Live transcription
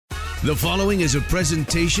The following is a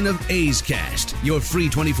presentation of A's Cast, your free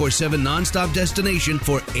 24/7 nonstop destination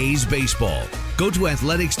for A's baseball. Go to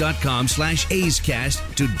athletics.com/A's Cast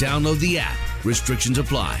to download the app. Restrictions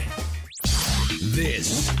apply.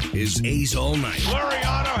 This is A's All Night.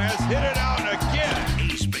 Laureano has hit it out again.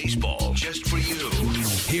 A's baseball just for you.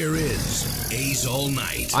 Here is A's All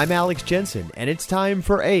Night. I'm Alex Jensen, and it's time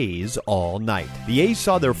for A's All Night. The A's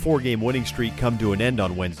saw their 4-game winning streak come to an end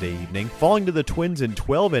on Wednesday evening, falling to the Twins in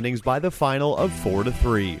 12 innings by the final of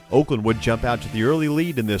 4-3. Oakland would jump out to the early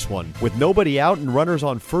lead in this one. With nobody out and runners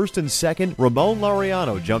on first and second, Ramon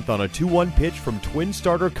Laureano jumped on a 2-1 pitch from Twin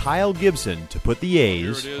starter Kyle Gibson to put the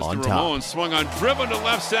A's on top. Ramon swung on, driven to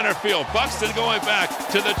left center field. Buxton going back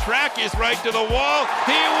to the track. He's right to the wall.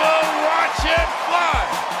 He will watch it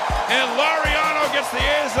fly. And Laureano gets the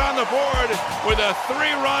A's on the board with a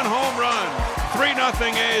 3-run home run.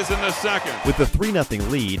 3-0 A's in the second. With the 3-0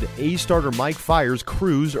 lead, A's starter Mike Fiers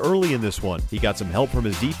cruised early in this one. He got some help from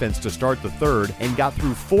his defense to start the third and got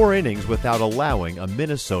through 4 innings without allowing a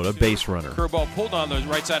Minnesota base runner. Curveball pulled on the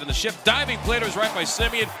right side of the shift. Diving play to his right by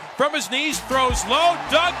Semien. From his knees, throws low,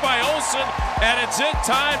 dug by Olsen, and it's in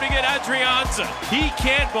time to get Adrianza. He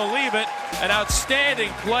can't believe it. An outstanding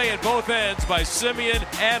play at both ends by Semien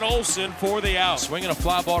and Olsen for the out. Swinging a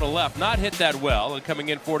fly ball to left, not hit that well, and coming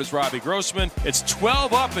in for it is Robbie Grossman. It's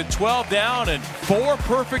 12 up and 12 down, and 4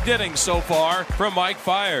 perfect innings so far from Mike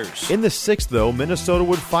Fiers. In the 6th, though, Minnesota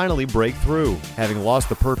would finally break through. Having lost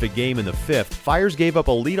the perfect game in the 5th, Fiers gave up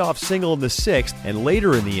a leadoff single in the 6th, and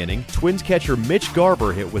later in the inning, Twins catcher Mitch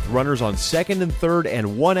Garber hit with runners on second and third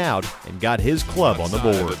and 1 out and got his club on the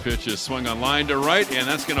board. The pitch is swung on line to right, and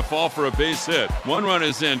that's going to fall for a base hit. 1 run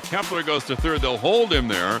is in. Kepler goes to third. They'll hold him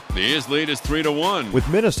there. The A's lead is 3-1. With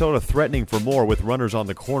Minnesota threatening for more with runners on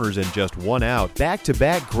the corners and just 1 out,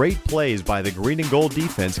 back-to-back great plays by the green and gold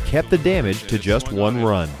defense kept the damage to just 1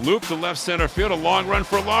 run. Loop to left center field. A long run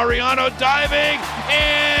for Laureano, diving,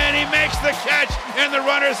 and he makes the catch, and the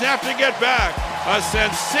runners have to get back. A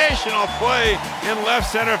sensational play in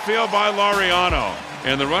left center field by Laureano.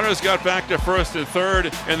 And the runners got back to first and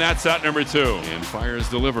third, and that's out number 2. And Fiers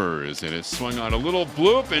delivers, and it's swung on a little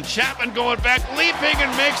bloop, and Chapman going back, leaping,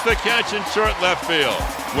 and makes the catch in short left field.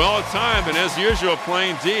 Well timed, and as usual,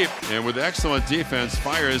 playing deep. And with excellent defense,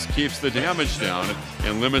 Fiers keeps the damage down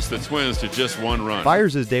and limits the Twins to just 1 run.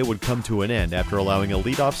 Fiers' day would come to an end after allowing a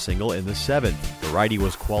leadoff single in the 7th. The righty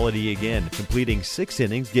was quality again, completing 6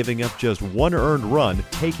 innings, giving up just 1 earned run,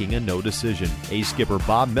 taking a no decision. A's skipper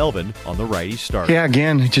Bob Melvin on the righty start. Yeah,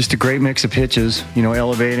 again, just a great mix of pitches,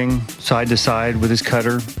 elevating side to side with his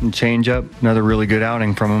cutter and changeup. Another really good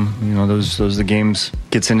outing from him. Those the games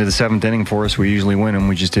gets into the 7th inning for us. We usually win them.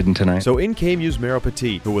 We just didn't tonight. So in came Yusmeiro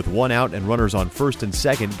Petit, who with 1 out and runners on first and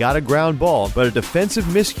second got a ground ball, but a defensive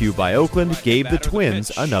miscue by Oakland gave the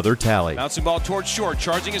Twins another tally. Bouncing ball towards short,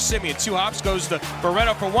 charging is Semien. 2 hops, goes to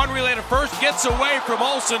Barreto for 1 relay to first, gets away from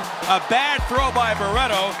Olsen. A bad throw by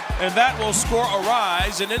Barreto, and that will score a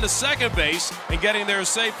rise. And into second base, and getting there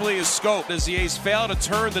safely is Scope as the A's fail to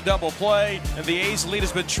turn the double play, and the A's lead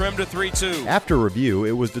has been trimmed to 3-2. After review,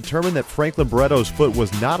 it was determined that Franklin Barreto's foot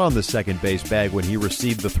was not on the second base bag when he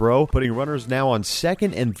received the throw, putting runners now on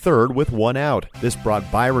second and third with 1 out. This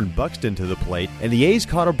brought Byron Buxton to the plate, and the A's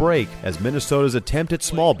caught a break as Minnesota's attempt at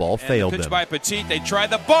small ball failed pitch them. by Petit, they try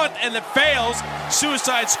the bunt, and it fails.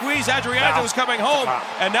 Suicide squeeze, Adrianza was coming home,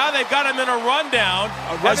 and now they've got him in a rundown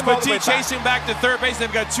as Petit chasing back to third base.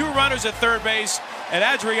 They've got 2 runners at third base, and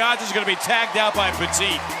Adrianza is going to be tagged out by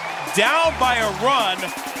Petit. Down by a run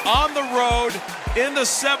on the road in the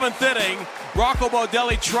 7th inning. Rocco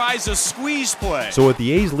Baldelli tries a squeeze play. So with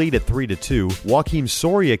the A's lead at 3-2, Joakim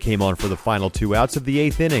Soria came on for the final 2 outs of the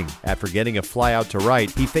 8th inning. After getting a fly out to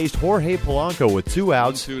right, he faced Jorge Polanco with 2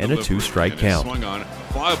 outs and a 2-strike count. Swung on.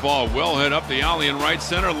 Fly ball well hit up the alley in right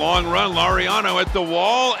center. Long run. Laureano at the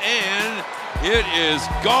wall, and it is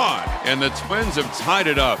gone. And the Twins have tied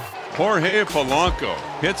it up. Jorge Polanco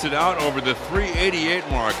hits it out over the 388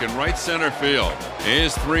 mark in right center field.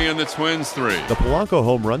 A's 3 and the Twins 3. The Polanco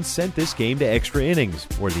home run sent this game to extra innings,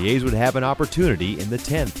 where the A's would have an opportunity in the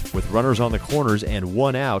 10th. With runners on the corners and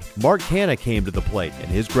 1 out, Mark Canha came to the plate, and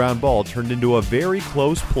his ground ball turned into a very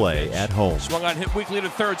close play at home. Swung on, hit weakly to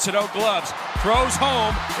third. Sano gloves, throws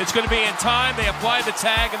home. It's going to be in time. They apply the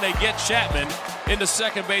tag, and they get Chapman. Into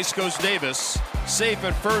second base goes Davis. Safe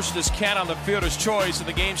at first as Ken on the fielder's choice, and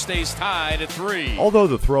the game stays tied at 3. Although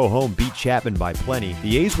the throw home beat Chapman by plenty,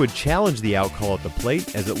 the A's would challenge the out call at the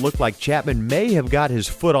plate, as it looked like Chapman may have got his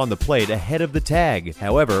foot on the plate ahead of the tag.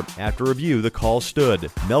 However, after review, the call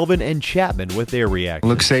stood. Melvin and Chapman with their reaction.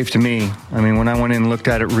 Looked safe to me. I mean, when I went in and looked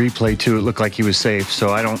at it replay too, it looked like he was safe. So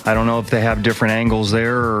I don't know if they have different angles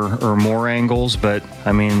there or more angles, but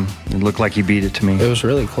I mean, it looked like he beat it to me. It was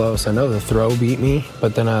really close. I know the throw beat me,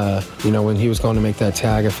 but then when he was going to make that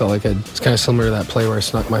tag, I felt like it's kind of similar to that play where I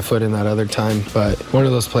snuck my foot in that other time. But one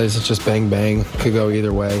of those plays that's just bang bang, could go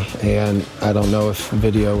either way, and I don't know if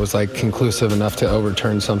video was like conclusive enough to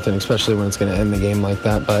overturn something, especially when it's going to end the game like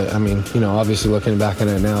that. But I mean, obviously looking back on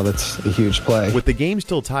it now, that's a huge play. With the game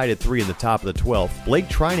still tied at 3 in the top of the 12th, Blake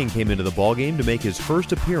Trining came into the ballgame to make his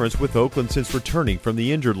first appearance with Oakland since returning from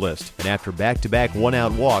the injured list. And after back-to-back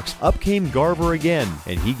one-out walks, up came Garver again,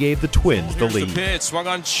 and he gave the Twins the lead. The pitch, swung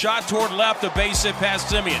on, shot toward left, a base hit past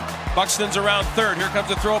Simeon. Buxton's around third. Here comes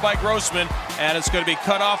a throw by Grossman, and it's going to be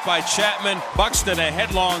cut off by Chapman. Buxton, a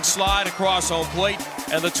headlong slide across home plate,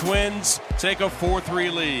 and the Twins take a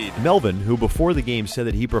 4-3 lead. Melvin, who before the game said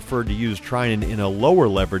that he preferred to use Trinan in a lower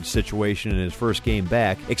leverage situation in his first game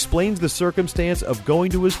back, explains the circumstance of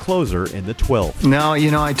going to his closer in the 12th. No,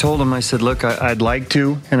 I told him, I said, look, I'd like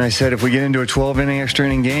to, and I said, if we get into a 12-inning extra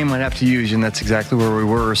inning game, I'd have to use you, and that's exactly where we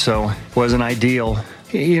were, so it wasn't ideal.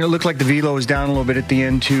 It looked like the velo was down a little bit at the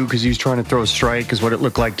end, too, because he was trying to throw a strike, is what it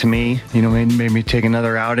looked like to me. Made me take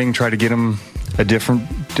another outing, try to get him a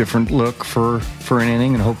different look for an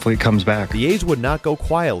inning, and hopefully it comes back. The A's would not go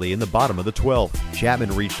quietly in the bottom of the 12th.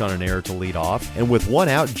 Chapman reached on an error to lead off, and with one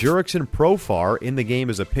out, Jurickson Profar, in the game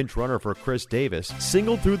as a pinch runner for Chris Davis,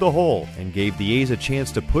 singled through the hole and gave the A's a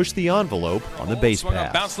chance to push the envelope on the base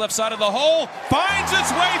pass. Bounce left side of the hole, finds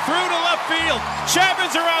its way through to left field.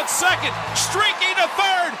 Chapman's around second, streaking to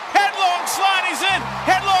third, headlong slide, he's in,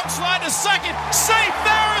 headlong slide to second, safe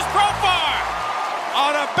there is Profar!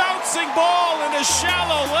 On a bouncing ball in a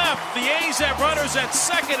shallow left, the A's have runners at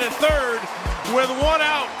second and third with one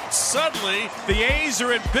out. Suddenly, the A's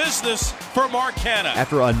are in business for Mark Hanna.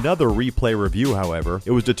 After another replay review, however,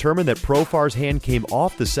 it was determined that Profar's hand came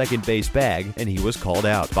off the second base bag, and he was called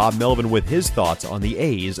out. Bob Melvin with his thoughts on the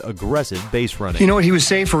A's' aggressive base running. He was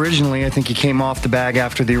safe originally. I think he came off the bag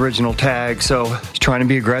after the original tag, so he's trying to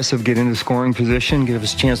be aggressive, get into scoring position, give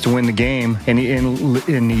us a chance to win the game, and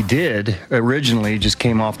he did originally, just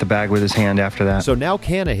came off the bag with his hand after that. So now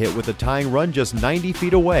Canna hit with a tying run just 90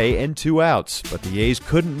 feet away and 2 outs, but the A's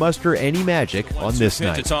couldn't muster any magic on this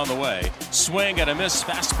night. It's on the way. Swing and a miss,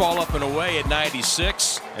 fastball up and away at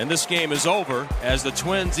 96, and this game is over as the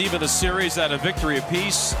Twins even the series at a victory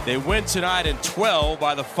apiece. They win tonight in 12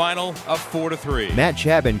 by the final of 4-3. Matt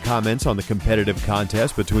Chapman comments on the competitive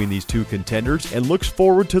contest between these two contenders and looks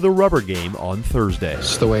forward to the rubber game on Thursday.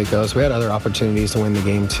 It's the way it goes. We had other opportunities to win the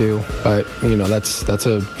game too, but that's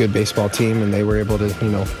a good baseball team, and they were able to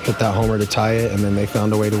hit that homer to tie it, and then they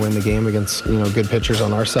found a way to win the game against good pitchers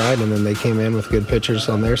on our side, and then they came in with good pitchers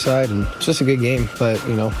on their side, and it's just a good game. But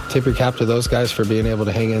tip your cap to those guys for being able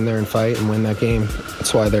to hang in there and fight and win that game.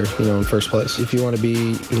 That's why they're in first place. If you want to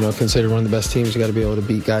be considered one of the best teams, you got to be able to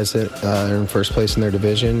beat guys that are in first place in their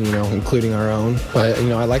division, including our own. But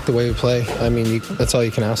I like the way we play. I mean, that's all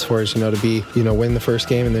you can ask for is to be win the first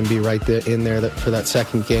game and then be right there in there for that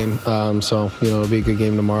second game. So it'll be a good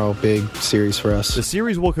game tomorrow. Big series for us. The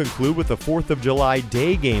series will conclude with the 4th of July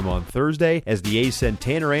day game on Thursday as the A's send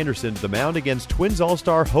Tanner Anderson to the mound against Twins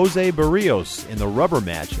All-Star Jose Barrios in the rubber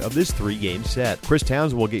match of this 3-game set. Chris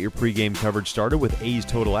Townsend will get your pregame coverage started with A's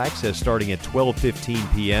Total Access starting at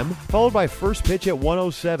 12:15 p.m., followed by First Pitch at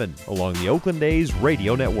 1:07 along the Oakland A's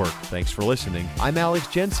radio network. Thanks for listening. I'm Alex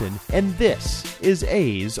Jensen, and this is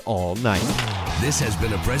A's All Night. This has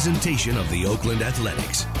been a presentation of the Oakland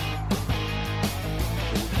Athletics.